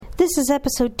This is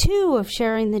episode 2 of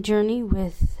Sharing the Journey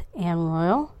with Ann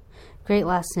Royal. Great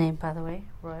last name, by the way,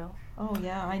 Royal. Oh,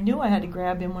 yeah. I knew I had to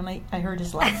grab him when I heard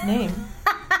his last name.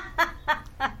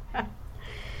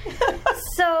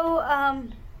 So,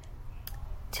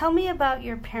 tell me about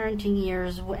your parenting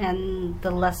years and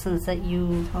the lessons that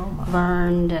you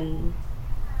learned and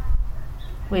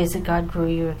ways that God grew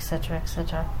you, etc.,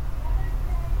 etc.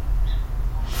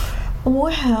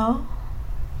 Well,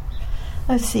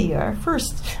 let's see.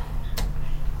 First,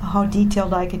 how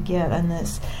detailed I could get on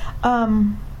this.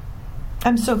 I'm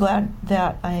so glad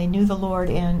that I knew the Lord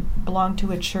and belonged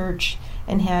to a church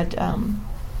and had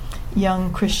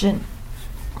young Christian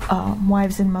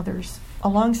wives and mothers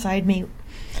alongside me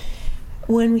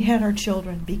when we had our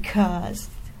children, because,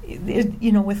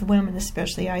 with women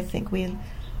especially, I think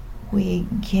we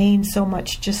gain so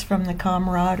much just from the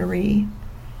camaraderie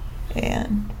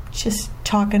and just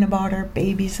talking about our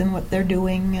babies and what they're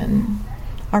doing and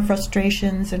our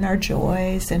frustrations and our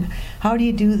joys and how do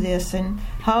you do this and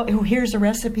here's a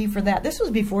recipe for that. This was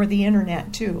before the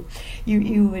internet too.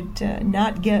 You would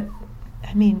not get,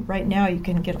 right now you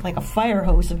can get like a fire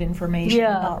hose of information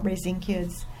about raising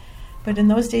kids. But in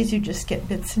those days you just get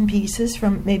bits and pieces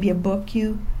from maybe a book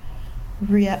you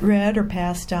read or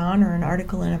passed on, or an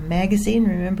article in a magazine.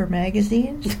 Remember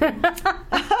magazines?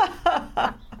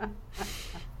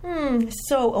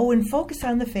 And Focus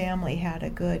on the Family had a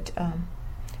good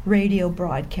radio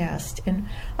broadcast, and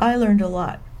I learned a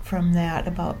lot from that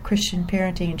about Christian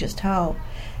parenting and just how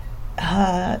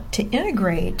to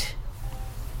integrate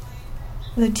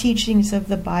the teachings of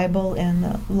the Bible and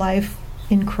the life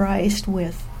in Christ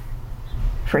with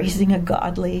raising a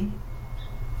godly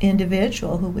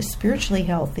individual who was spiritually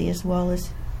healthy as well as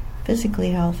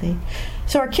physically healthy.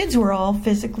 So our kids were all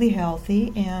physically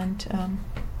healthy and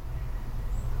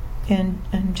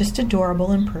just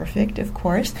adorable and perfect, of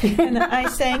course. And I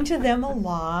sang to them a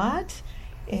lot,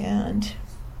 and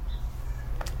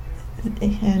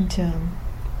I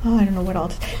don't know what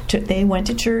else. They went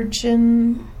to church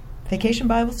and Vacation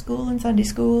Bible School and Sunday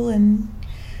school, and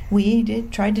we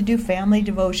tried to do family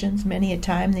devotions many a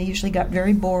time. They usually got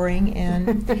very boring,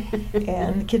 and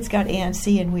the kids got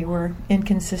antsy, and we were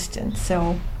inconsistent.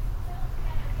 So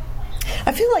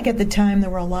I feel like at the time there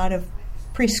were a lot of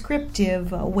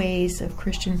prescriptive ways of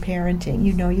Christian parenting.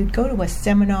 You'd go to a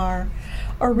seminar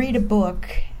or read a book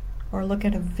or look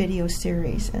at a video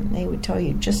series, and they would tell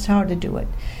you just how to do it.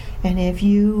 And if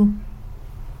you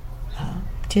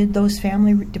did those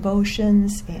family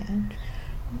devotions and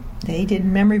they did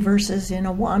memory verses in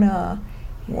Awana,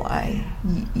 why,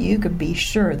 you could be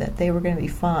sure that they were going to be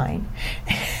fine.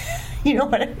 You know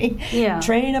what I mean? Yeah.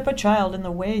 Train up a child in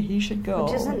the way he should go.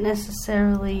 Which isn't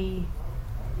necessarily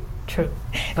true.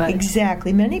 But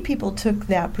exactly. Many people took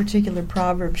that particular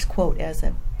Proverbs quote as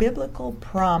a biblical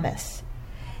promise.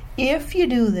 If you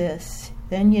do this,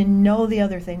 then you know the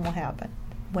other thing will happen.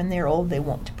 When they're old, they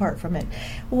won't depart from it.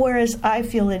 Whereas I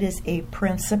feel it is a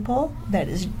principle that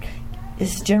is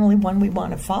generally one we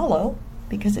want to follow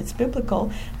because it's biblical,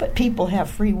 but people have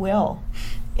free will,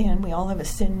 and we all have a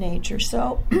sin nature.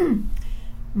 So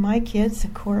my kids,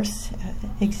 of course,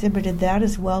 exhibited that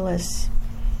as well as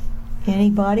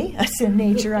anybody, a sin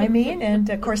nature, and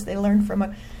of course they learned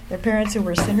from their parents who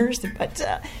were sinners. But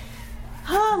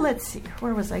let's see,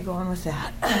 where was I going with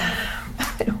that?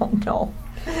 I don't know.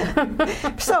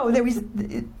 So there was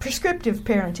prescriptive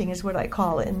parenting is what I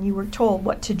call it, and you were told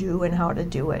what to do and how to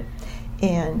do it.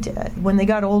 And when they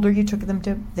got older,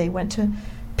 they went to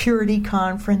purity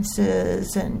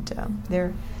conferences, and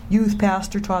their youth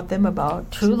pastor taught them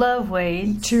about true love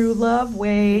ways,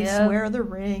 yep. Wear the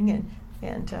ring, and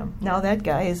now that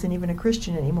guy isn't even a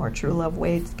Christian anymore, true love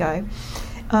ways guy.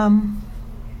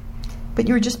 But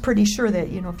you were just pretty sure that,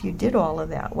 if you did all of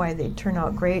that, why, they'd turn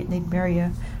out great and they'd marry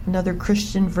another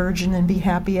Christian virgin and be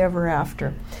happy ever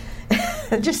after.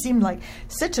 It just seemed like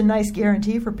such a nice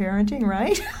guarantee for parenting,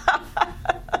 right?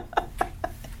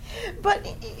 But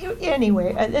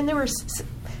anyway, and there were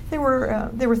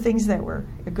things that were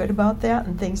good about that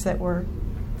and things that were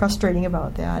frustrating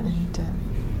about that. And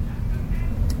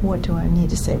what do I need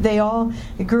to say? They all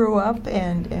grew up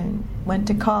and went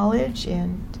to college,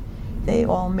 and they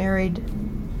all married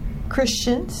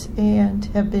Christians and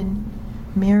have been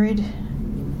married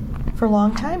for a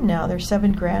long time now. There's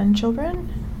 7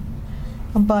 grandchildren.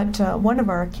 But one of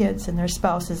our kids and their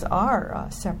spouses are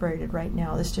separated right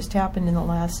now. This just happened in the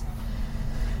last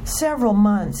several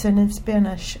months, and it's been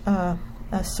a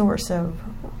source of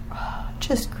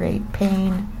just great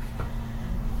pain.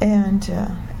 And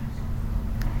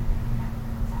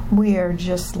we are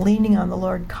just leaning on the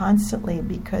Lord constantly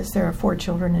because there are 4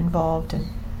 children involved, and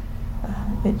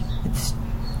it's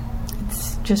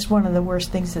just one of the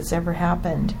worst things that's ever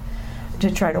happened,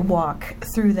 to try to walk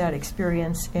through that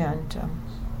experience and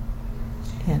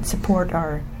support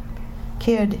our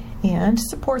kid and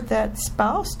support that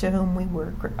spouse to whom we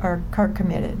are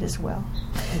committed as well.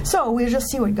 So we'll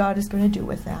just see what God is going to do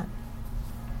with that.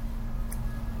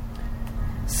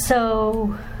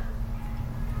 So,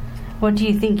 what do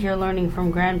you think you're learning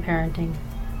from grandparenting?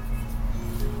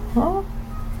 Well,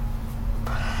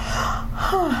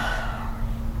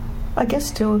 I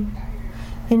guess to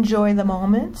enjoy the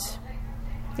moments.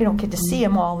 You don't get to see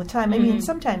them all the time. I mean,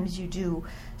 sometimes you do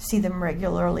see them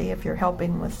regularly if you're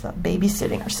helping with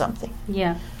babysitting or something.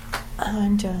 Yeah.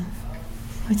 And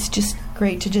it's just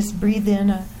great to just breathe in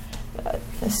a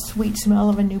sweet smell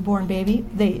of a newborn baby.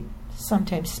 They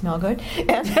sometimes smell good.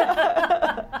 And,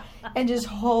 and just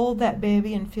hold that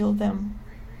baby and feel them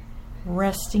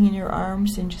resting in your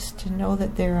arms, and just to know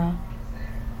that they're a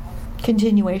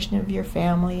continuation of your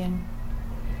family, and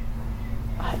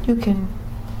you can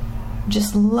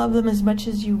just love them as much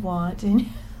as you want. And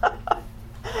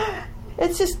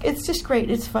it's just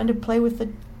great. It's fun to play with the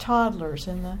toddlers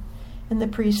and the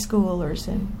preschoolers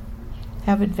and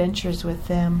have adventures with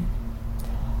them.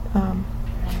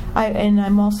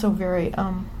 I'm also very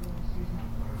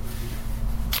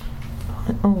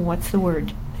what's the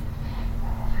word?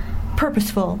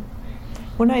 Purposeful.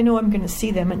 When I know I'm going to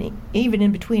see them, and even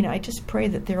in between, I just pray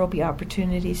that there will be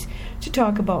opportunities to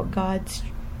talk about God's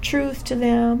truth to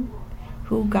them,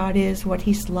 who God is, what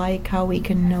He's like, how we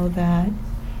can know that,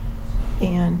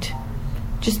 and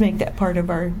just make that part of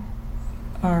our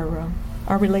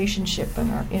relationship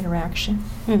and our interaction.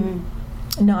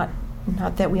 Mm-hmm. Not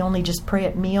that we only just pray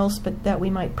at meals, but that we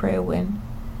might pray when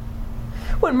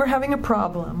we're having a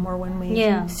problem, or when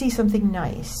we see something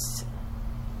nice.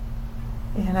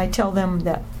 And I tell them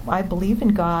that I believe in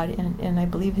God, and I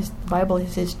believe the Bible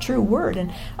is His true word,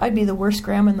 and I'd be the worst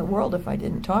grandma in the world if I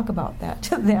didn't talk about that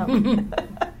to them.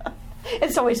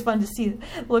 It's always fun to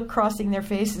look crossing their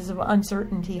faces of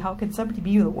uncertainty. How can somebody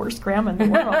be the worst grandma in the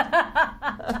world?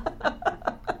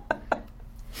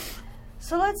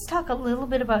 So let's talk a little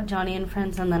bit about Joni and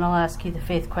Friends, and then I'll ask you the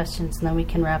faith questions, and then we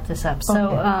can wrap this up. Okay.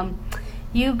 So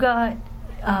you got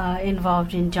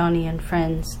involved in Joni and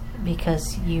Friends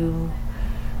because you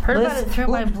heard about it through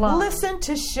my blog. Listen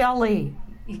to Shelley.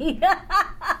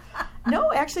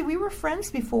 No, actually, we were friends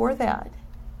before that.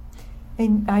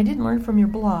 And I didn't learn from your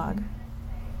blog.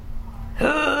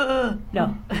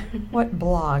 No. What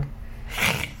blog?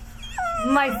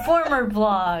 My former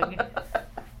blog.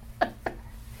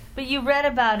 But you read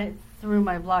about it through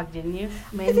my blog, didn't you?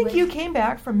 Mainly? I think you came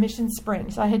back from Mission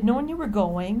Springs. I had known you were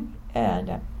going,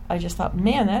 and I just thought,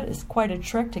 man, that is quite a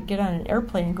trek to get on an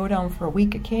airplane and go down for a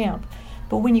week of camp.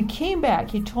 But when you came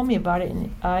back, you told me about it,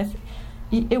 and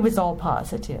it was all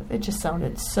positive. It just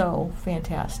sounded so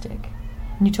fantastic.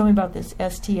 And you told me about this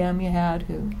STM you had,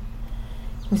 who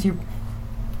was your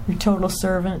total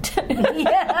servant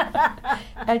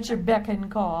at your beck and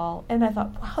call. And I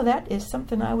thought, wow, that is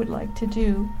something I would like to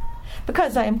do,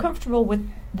 because I am comfortable with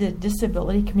the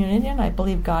disability community, and I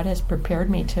believe God has prepared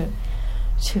me to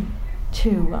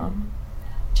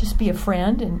just be a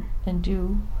friend and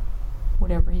do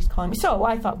whatever He's calling me. So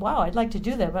I thought, wow, I'd like to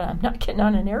do that, but I'm not getting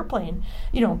on an airplane,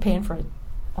 paying for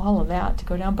all of that to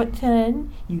go down. But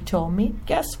then you told me,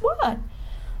 guess what?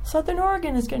 Southern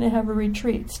Oregon is going to have a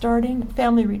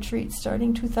family retreat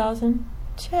starting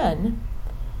 2010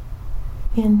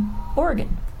 in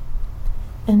Oregon.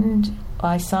 And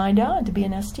I signed on to be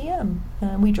an STM,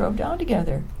 and we drove down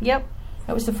together. Yep.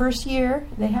 That was the first year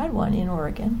they had one in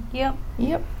Oregon. Yep.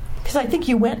 Because I think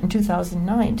you went in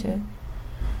 2009 to...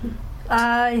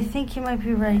 I think you might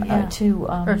be right, yeah.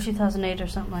 Or 2008 or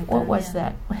something like that. What was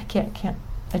that? I can't.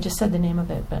 I just said the name of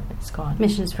it, but it's gone.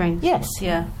 Mission Springs. Yes.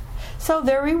 Yeah. So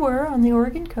there we were on the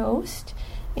Oregon coast,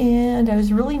 and I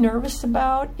was really nervous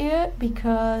about it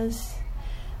because,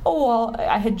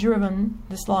 I had driven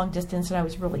this long distance and I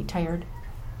was really tired.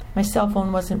 My cell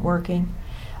phone wasn't working.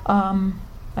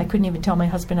 I couldn't even tell my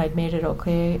husband I'd made it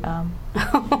okay.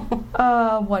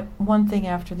 One thing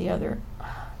after the other.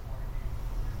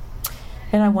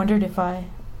 And I wondered if I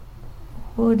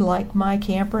would like my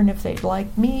camper, and if they'd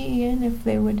like me, and if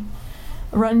they would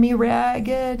run me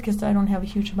ragged, because I don't have a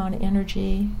huge amount of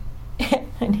energy.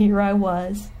 And here I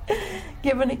was,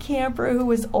 given a camper who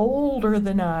was older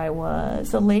than I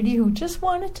was, a lady who just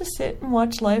wanted to sit and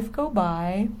watch life go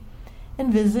by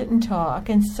and visit and talk.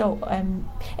 And so, and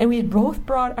we had both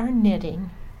brought our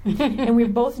knitting, and we were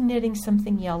both knitting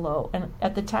something yellow. And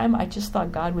at the time, I just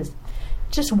thought God was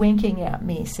just winking at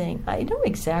me, saying, I know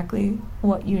exactly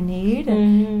what you need.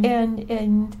 And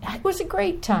it was a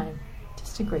great time.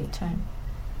 Just a great time.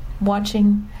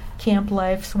 watching camp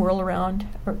life swirl around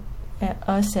at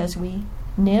us as we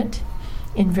knit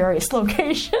in various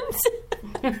locations.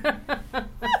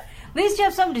 At least you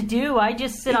have something to do. I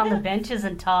just sit on the benches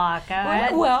and talk.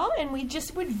 Well, and we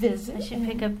just would visit. I should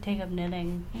take up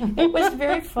knitting. It was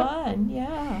very fun,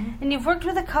 yeah. And you've worked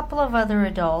with a couple of other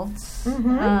adults.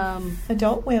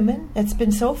 Adult women. It's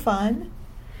been so fun.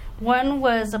 One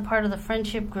was a part of the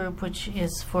friendship group, which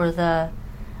is for the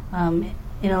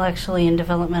intellectually and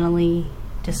developmentally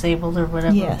disabled or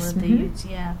whatever Yes. word they use.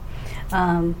 Yeah.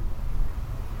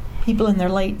 People in their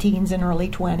late teens and early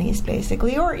 20s,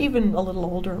 basically, or even a little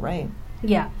older, right?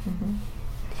 Yeah.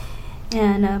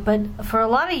 And but for a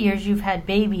lot of years, you've had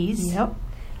babies. Yep.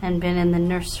 And been in the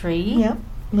nursery. Yep.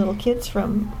 Little kids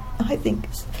from, I think,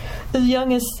 as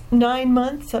young as 9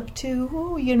 months up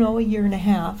to, a year and a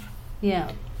half.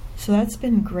 Yeah. So that's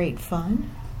been great fun.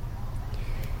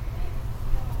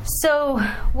 So,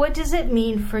 what does it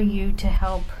mean for you to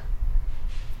help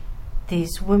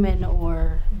these women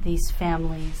or these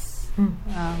families?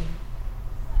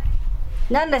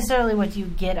 Not necessarily what you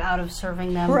get out of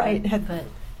serving them, right? But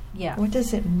yeah. What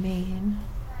does it mean?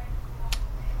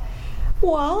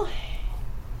 Well,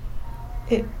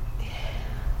 it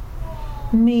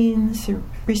means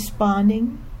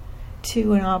responding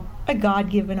to a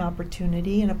God-given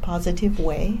opportunity in a positive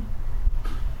way,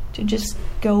 to just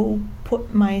go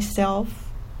put myself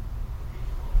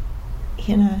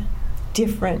in a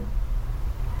different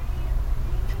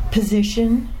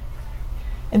position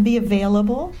and be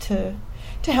available to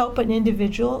help an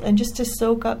individual and just to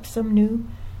soak up some new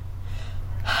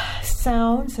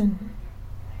sounds and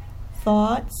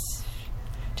thoughts,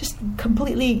 just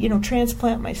completely,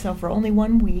 transplant myself for only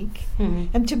 1 week,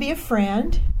 and to be a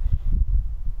friend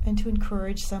and to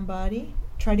encourage somebody,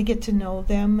 try to get to know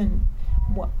them and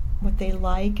what they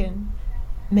like and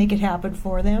make it happen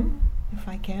for them if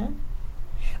I can.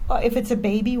 If it's a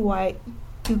baby, why,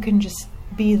 you can just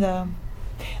be the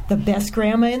best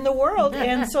grandma in the world,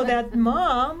 and so that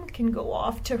mom can go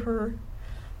off to her,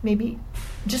 maybe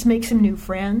just make some new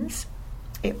friends,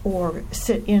 or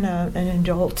sit in an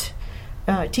adult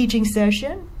teaching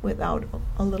session without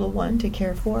a little one to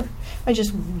care for. I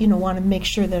just want to make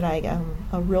sure that I am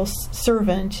a real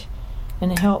servant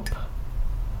and help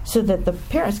so that the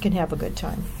parents can have a good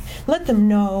time. Let them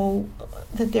know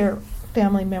that their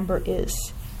family member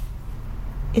is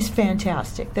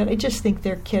fantastic, that I just think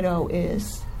their kiddo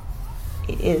is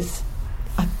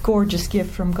a gorgeous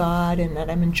gift from God, and that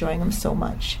I'm enjoying them so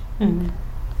much. And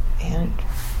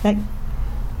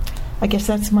I guess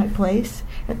that's my place.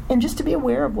 And just to be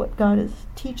aware of what God is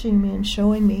teaching me and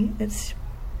showing me. You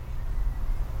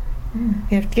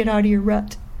have to get out of your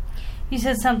rut. You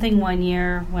said something one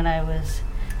year when I was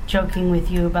joking with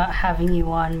you about having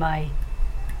you on my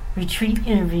retreat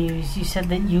interviews. You said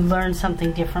that you learned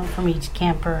something different from each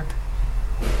camper.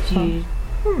 Do you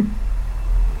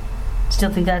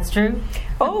still think that's true?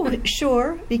 Oh,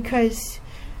 sure, because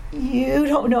you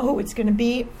don't know who it's going to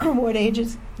be, or what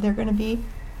ages they're going to be,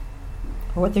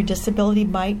 or what their disability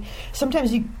might.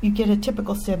 Sometimes you get a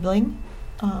typical sibling,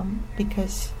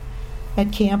 because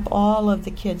at camp all of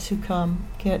the kids who come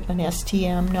get an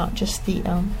STM, not just the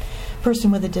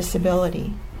person with a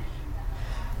disability.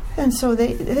 And so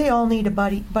they all need a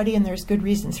buddy, and there's good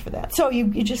reasons for that. So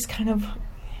you just kind of,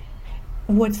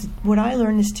 what I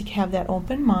learned is to have that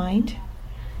open mind,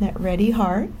 that ready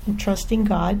heart, and trusting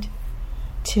God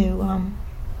to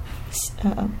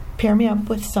pair me up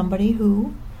with somebody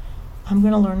who I'm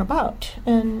going to learn about,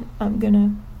 and I'm going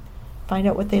to find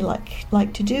out what they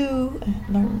like to do,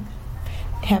 and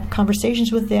have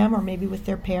conversations with them, or maybe with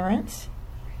their parents,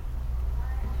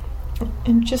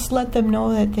 and just let them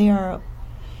know that they are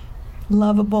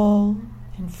lovable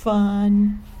and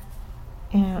fun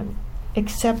and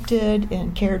accepted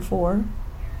and cared for.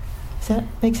 Does that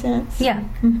make sense? Yeah.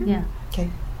 Mm-hmm. Yeah. Okay.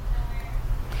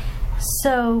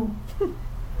 So,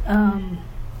 I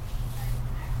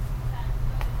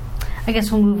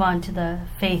guess we'll move on to the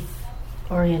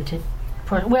faith-oriented.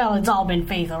 Well, it's all been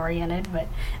faith-oriented, but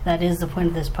that is the point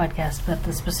of this podcast. But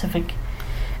the specific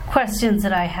questions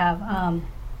that I have,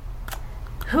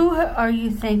 who are you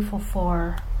thankful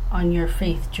for on your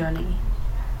faith journey?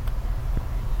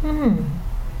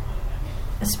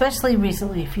 Especially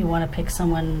recently, if you want to pick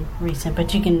someone recent,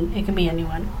 but it can be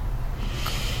anyone.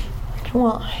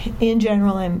 Well, in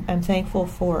general, I'm thankful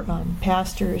for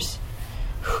pastors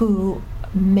who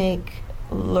make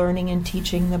learning and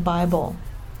teaching the Bible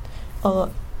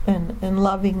and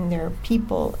loving their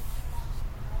people,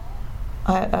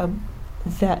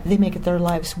 that they make it their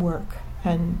life's work.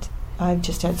 And I've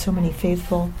just had so many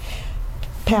faithful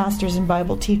pastors and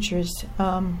Bible teachers.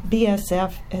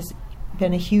 BSF has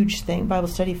been a huge thing, Bible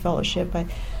Study Fellowship. I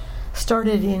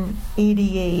started in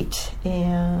 88,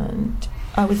 and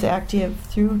I was active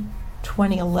through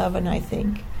 2011, I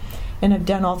think. And I've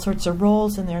done all sorts of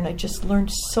roles in there, and I just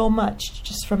learned so much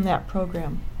just from that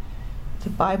program. The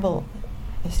Bible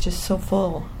is just so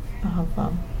full of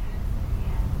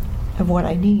what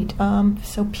I need.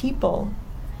 So people,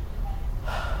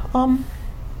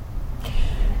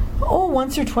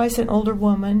 once or twice an older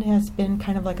woman has been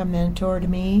kind of like a mentor to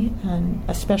me and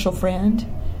a special friend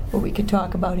where we could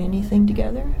talk about anything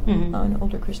together. An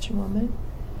older Christian woman.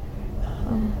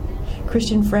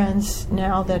 Christian friends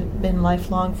now that have been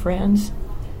lifelong friends,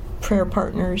 prayer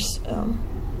partners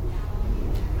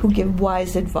who give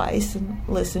wise advice and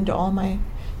listen to all my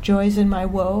joys and my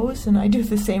woes, and I do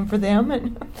the same for them.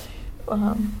 And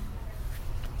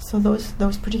so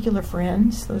those particular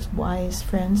friends, those wise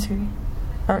friends who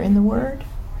are in the Word.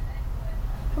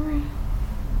 I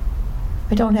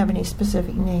don't have any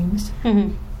specific names.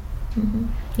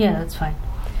 Yeah, that's fine.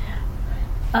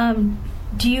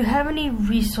 Do you have any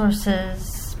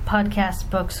resources, podcasts,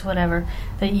 books, whatever,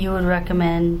 that you would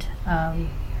recommend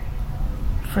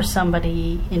for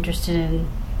somebody interested in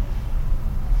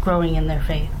growing in their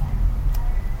faith?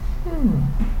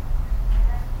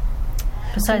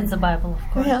 Besides the Bible, of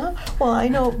course. Yeah. Well, I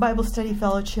know Bible Study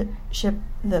Fellowship,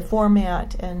 the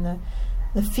format and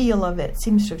the feel of it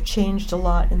seems to have changed a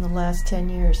lot in the last 10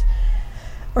 years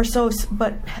or so,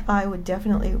 but I would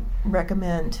definitely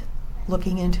recommend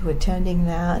looking into attending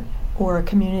that, or a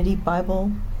community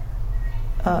Bible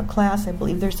class. I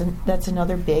believe that's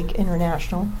another big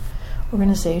international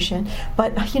organization.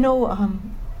 But it's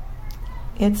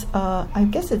I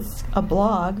guess it's a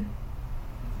blog.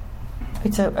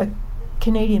 It's a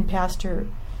Canadian pastor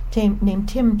named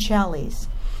Tim Challies,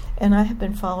 and I have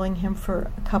been following him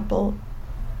for a couple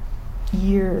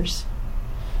years,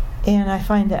 and I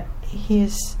find that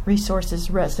his resources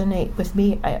resonate with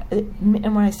me.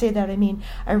 And when I say that, I mean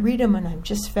I read them and I'm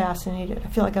just fascinated. I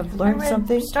feel like I've learned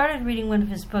something. I started reading one of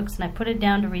his books and I put it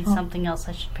down to read something else.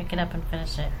 I should pick it up and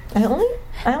finish it. I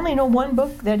only know one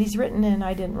book that he's written, and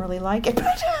I didn't really like it,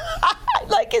 but I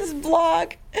like his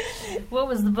blog. What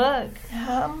was the book?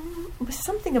 It was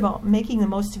something about making the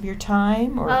most of your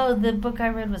time. The book I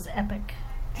read was Epic.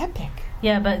 Epic?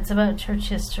 Yeah, but it's about church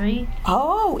history.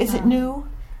 Oh, is it new?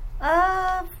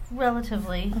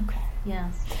 Relatively. Okay.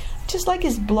 Yeah. Just like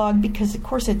his blog, because of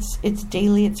course it's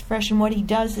daily, it's fresh, and what he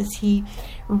does is he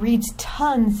reads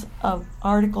tons of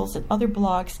articles and other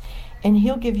blogs, and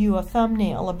he'll give you a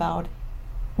thumbnail about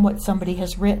what somebody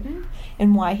has written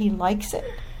and why he likes it.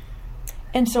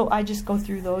 And so I just go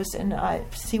through those and I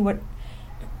see what,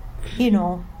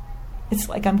 it's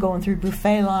like I'm going through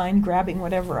buffet line, grabbing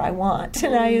whatever I want,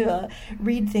 and I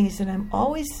read things, and I'm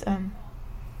always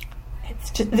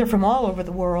they're from all over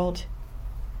the world,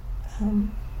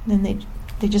 and they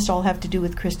just all have to do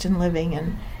with Christian living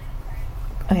and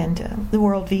the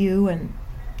worldview and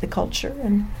the culture,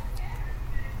 and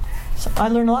so I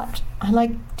learn a lot. I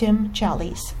like Tim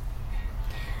Challies.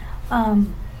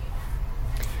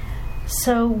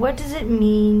 So what does it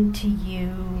mean to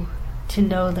you to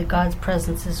know that God's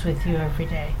presence is with you every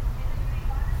day?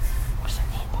 What does that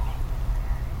mean to me?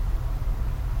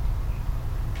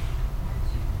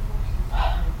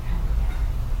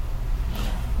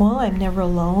 Well, I'm never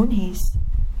alone. He's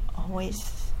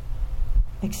always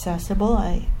accessible.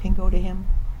 I can go to him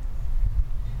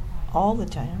all the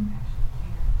time,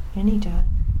 anytime.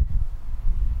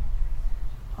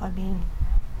 I mean,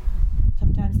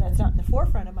 sometimes that's not in the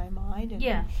forefront of my mind.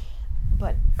 Yeah.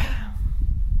 But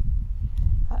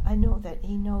I know that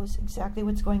he knows exactly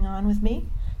what's going on with me,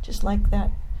 just like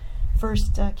that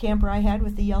first camper I had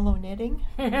with the yellow knitting.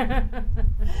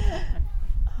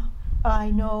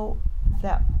 I know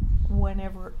that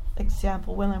whenever,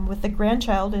 example, when I'm with a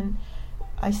grandchild and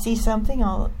I see something,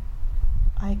 I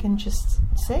can just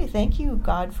say, thank you,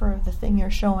 God, for the thing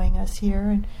you're showing us here.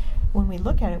 And when we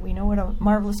look at it, we know what a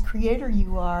marvelous creator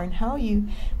you are and how you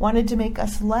wanted to make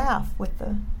us laugh with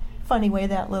the funny way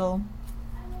that little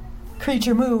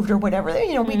creature moved or whatever.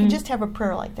 We can just have a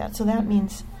prayer like that. So that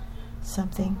means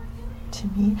something to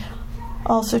me.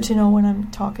 Also to know when I'm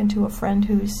talking to a friend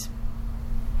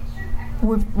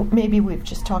we've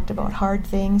just talked about hard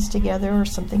things together or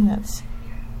something that's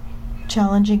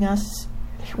challenging us.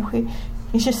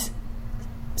 We just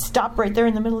stop right there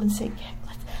in the middle and say,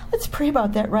 let's pray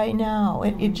about that right now.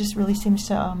 It just really seems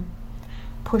to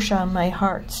push on my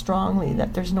heart strongly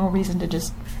that there's no reason to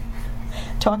just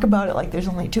talk about it like there's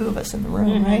only two of us in the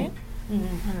room, right?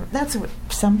 That's what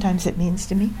sometimes it means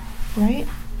to me, right?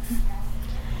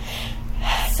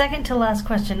 second to last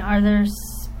question. Are there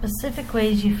specific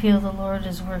ways you feel the Lord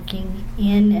is working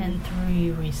in and through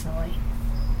you recently?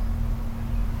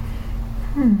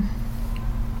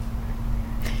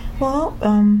 Well,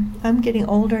 I'm getting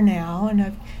older now, and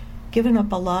I've given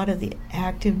up a lot of the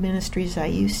active ministries I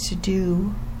used to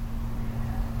do,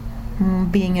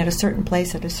 being at a certain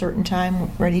place at a certain time,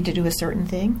 ready to do a certain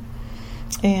thing.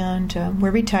 And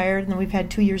we're retired, and then we've had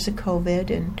 2 years of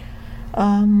COVID, and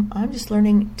I'm just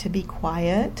learning to be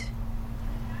quiet.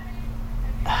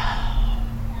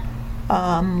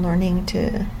 I'm learning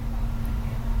to...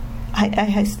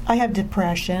 I have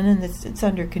depression, and it's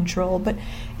under control, but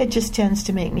it just tends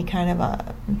to make me kind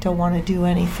of don't want to do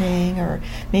anything, or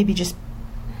maybe just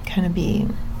kind of be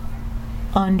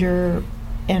under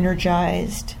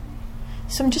energized.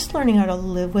 So I'm just learning how to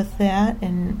live with that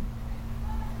and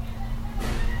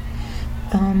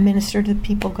minister to the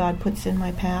people God puts in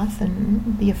my path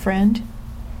and be a friend.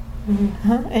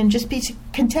 And just be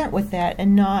content with that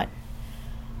and not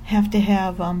have to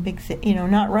have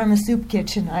not run a soup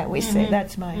kitchen. I always say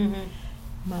that's my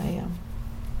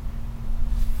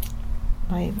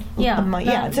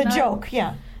it's a joke.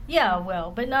 Yeah,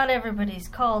 well, but not everybody's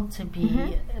called to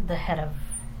be the head of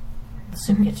the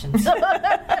soup kitchen. So.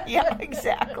 Yeah,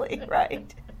 exactly,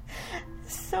 right.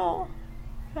 So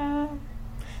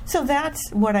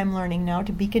that's what I'm learning now,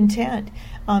 to be content,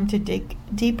 to dig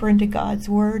deeper into God's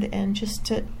Word, and just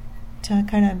to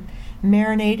kind of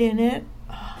marinate in it,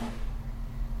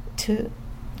 to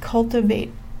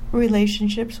cultivate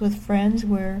relationships with friends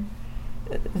where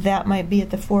that might be at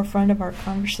the forefront of our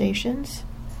conversations,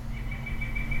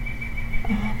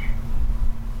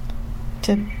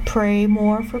 to pray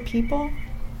more for people,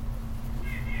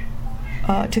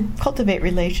 to cultivate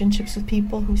relationships with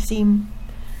people who seem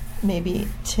maybe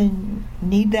to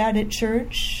need that at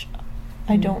church.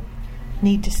 I don't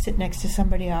need to sit next to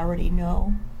somebody I already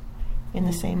know in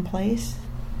the same place.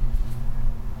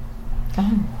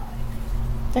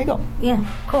 There you go. Yeah,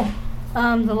 cool.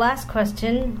 The last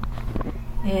question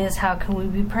is, how can we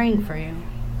be praying for you?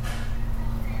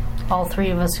 All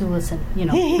three of us who listen,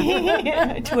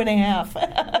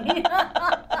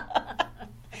 2.5.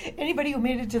 Anybody who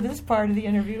made it to this part of the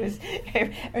interview is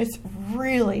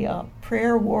really a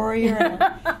prayer warrior, and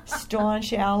a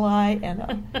staunch ally, and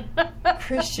a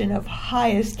Christian of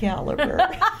highest caliber.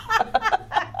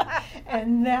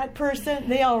 And that person,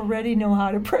 they already know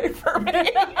how to pray for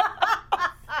me.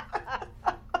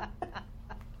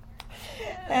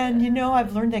 And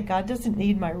I've learned that God doesn't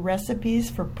need my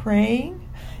recipes for praying.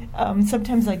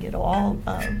 Sometimes I get all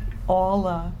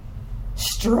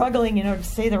struggling, to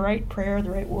say the right prayer, the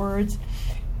right words,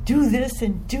 do this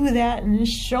and do that, and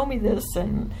show me this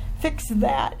and fix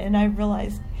that. And I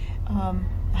realize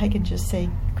I can just say,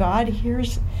 God,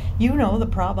 here's, the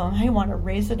problem. I want to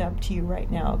raise it up to you right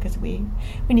now, because we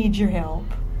need your help.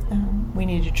 We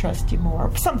need to trust you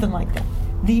more. Something like that.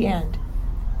 The end.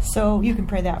 So you can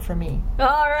pray that for me.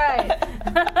 All right.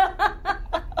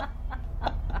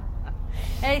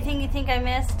 Anything you think I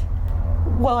missed?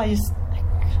 Well, I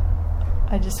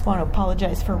just want to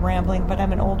apologize for rambling, but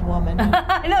I'm an old woman.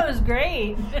 I know, it was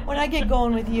great. When I get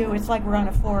going with you, it's like we're on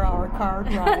a 4-hour car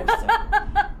drive. So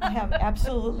I have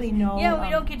absolutely no... Yeah, we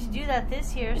don't get to do that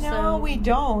this year. No, we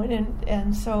don't.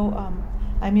 And so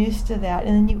I'm used to that.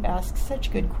 And then you ask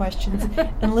such good questions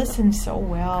and listen so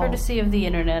well. Courtesy of the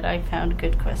internet, I found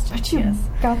good questions. But you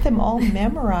got them all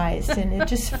memorized, and it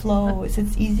just flows.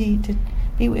 It's easy to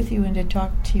be with you and to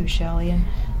talk to you, Shelley. And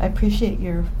I appreciate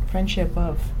your friendship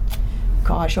of...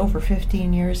 over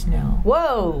 15 years now.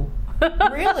 Whoa!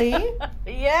 Really?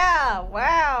 Yeah,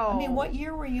 wow. I mean, what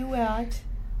year were you at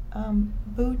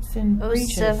Boots and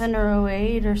Breeches? 07 or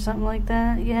 08 or something like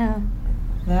that, yeah.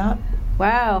 That?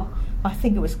 Wow. I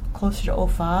think it was closer to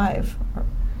 05.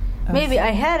 Maybe.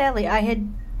 I had Ellie. I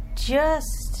had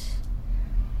just...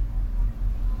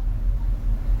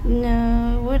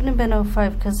 No, it wouldn't have been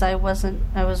 05 because I was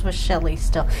with Shelley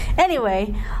still.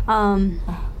 Anyway,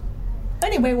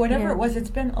 Anyway, whatever it was,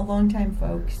 it's been a long time,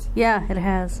 folks. Yeah, it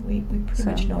has. We pretty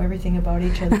much know everything about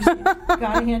each other. So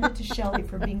gotta hand it to Shelley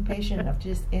for being patient enough to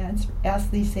just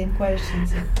ask these same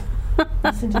questions and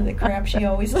listen to the crap she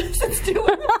always listens to in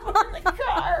the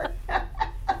car.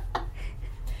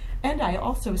 And I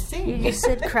also sing. You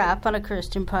said crap on a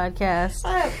Christian podcast.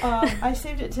 I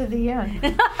saved it to the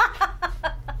end.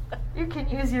 You can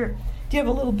use your... Do you have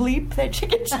a little bleep that you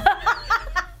can...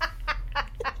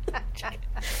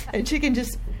 And she can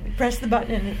just press the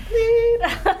button and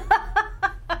bleep.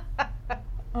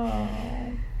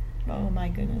 Oh my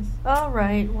goodness. All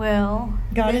right, well.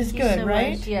 God is good, so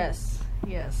right? Much. Yes.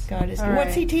 God is All good. right.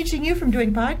 What's he teaching you from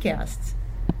doing podcasts?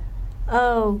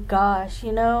 Oh gosh,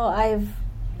 I've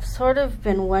sort of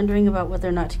been wondering about whether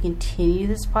or not to continue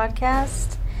this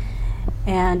podcast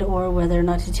and or whether or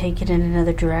not to take it in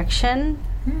another direction.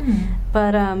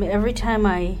 But every time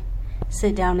I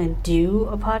sit down and do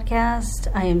a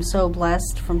podcast, I am so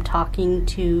blessed from talking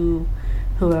to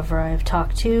whoever I've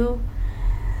talked to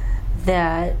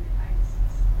that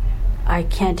I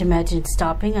can't imagine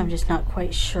stopping. I'm just not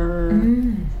quite sure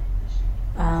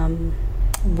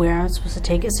where I'm supposed to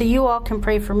take it. So you all can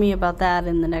pray for me about that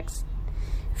in the next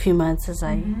few months as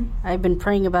I've been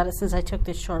praying about it since I took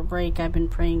this short break. I've been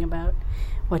praying about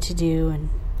what to do and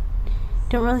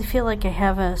don't really feel like I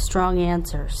have a strong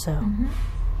answer. So,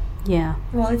 yeah.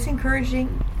 Well, it's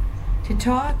encouraging to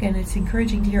talk, and it's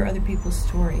encouraging to hear other people's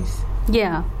stories.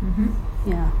 Yeah.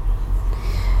 Yeah.